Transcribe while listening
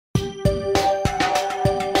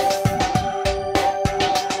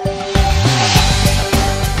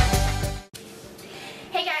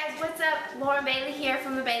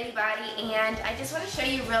show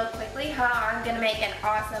you real quickly how I'm going to make an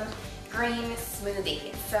awesome green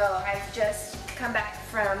smoothie. So I've just come back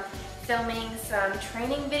from filming some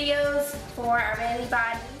training videos for our daily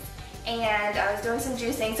bodies, and I was doing some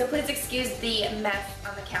juicing, so please excuse the mess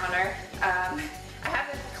on the counter. I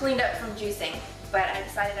haven't cleaned up from juicing, but I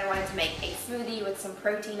decided I wanted to make a smoothie with some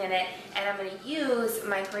protein in it, and I'm going to use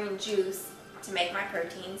my green juice to make my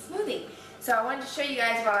protein smoothie. So I wanted to show you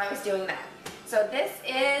guys while I was doing that. So this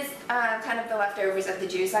is kind of the leftovers of the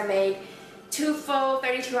juice. I made 2 full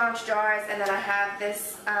 32-ounce jars, and then I have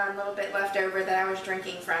this little bit left over that I was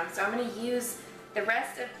drinking from. So I'm going to use the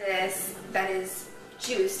rest of this that is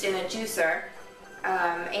juiced in a juicer.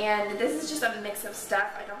 And this is just a mix of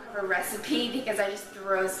stuff. I don't have a recipe because I just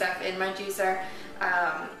throw stuff in my juicer.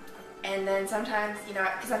 And then sometimes, you know,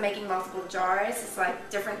 because I'm making multiple jars, it's like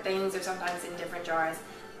different things are sometimes in different jars.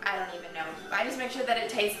 I don't even know. I just make sure that it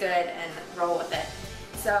tastes good and roll with it.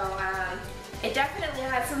 So it definitely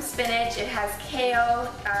has some spinach, it has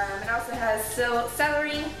kale, it also has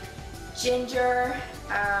celery, ginger,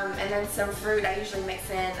 and then some fruit. I usually mix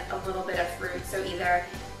in a little bit of fruit, so either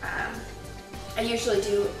I usually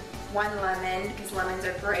do 1 lemon because lemons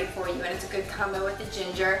are great for you and it's a good combo with the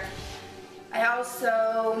ginger. I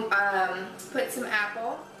also put some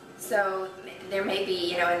apple, so there may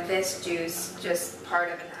be, you know, in this juice just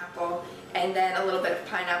part of an apple, and then a little bit of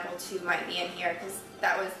pineapple too might be in here because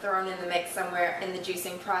that was thrown in the mix somewhere in the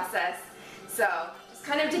juicing process. So just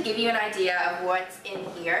kind of to give you an idea of what's in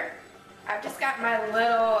here. I've just got my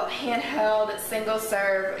little handheld single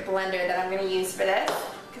serve blender that I'm going to use for this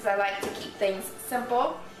because I like to keep things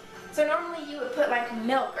simple. So normally you would put like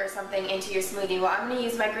milk or something into your smoothie. Well, I'm going to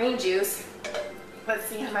use my green juice. Let's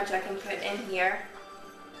see how much I can put in here.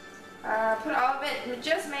 Put all of it. We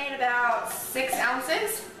just made about 6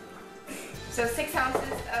 ounces. So 6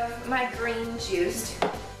 ounces of my green juice.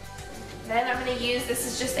 Then I'm going to use, this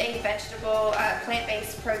is just a vegetable,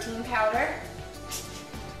 plant-based protein powder.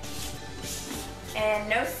 And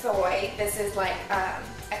no soy. This is like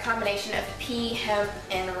a combination of pea, hemp,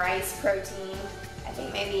 and rice protein. I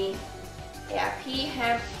think maybe, yeah, pea,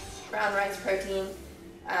 hemp, brown rice protein,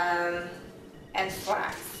 and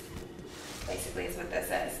flax, basically is what this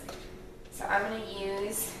is. So I'm going to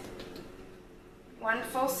use 1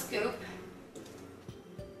 full scoop.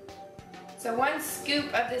 So 1 scoop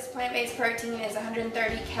of this plant-based protein is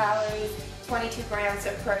 130 calories, 22 grams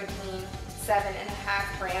of protein,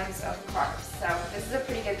 7.5 grams of carbs. So this is a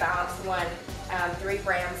pretty good balanced one. 3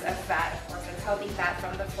 grams of fat. Of course, it's healthy fat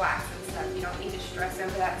from the flax and stuff. You don't need to stress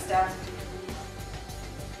over that stuff.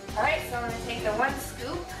 Alright, so I'm going to take the 1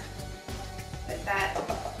 scoop, put that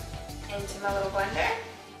into my little blender,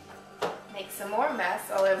 make some more mess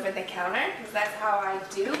all over the counter, because that's how I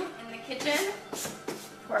do in the kitchen.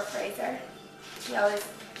 Poor Fraser. He always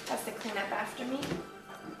has to clean up after me.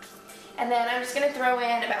 And then I'm just going to throw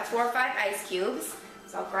in about 4 or 5 ice cubes.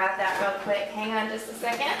 So I'll grab that real quick. Hang on just a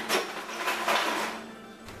second.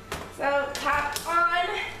 So top on,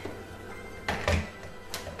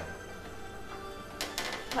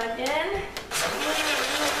 plug in.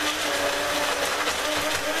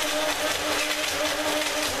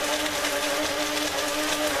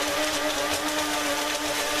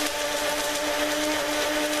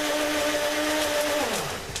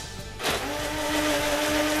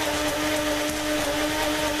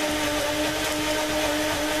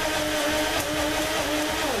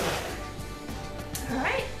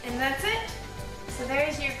 That's it. So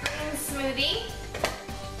there's your green smoothie.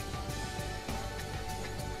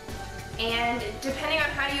 And depending on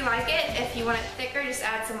how you like it, if you want it thicker, just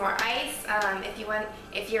add some more ice.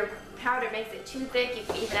 If your powder makes it too thick, you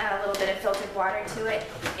can even add a little bit of filtered water to it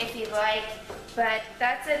if you'd like. But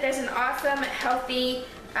that's it. There's an awesome, healthy,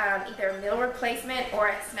 either a meal replacement or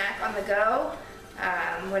a snack on the go.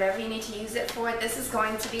 Whatever you need to use it for. This is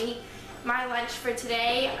going to be my lunch for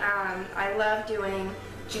today. I love doing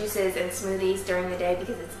juices and smoothies during the day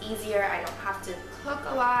because it's easier. I don't have to cook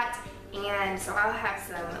a lot, and so I'll have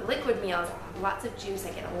some liquid meals. I'll have lots of juice.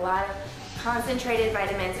 I get a lot of concentrated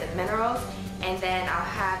vitamins and minerals, and then I'll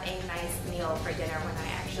have a nice meal for dinner when I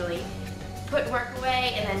actually put work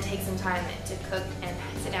away and then take some time to cook and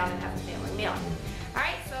sit down and have a family meal.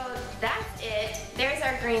 Alright, so that's it. There's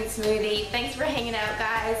our green smoothie. Thanks for hanging out,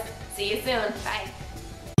 guys. See you soon. Bye.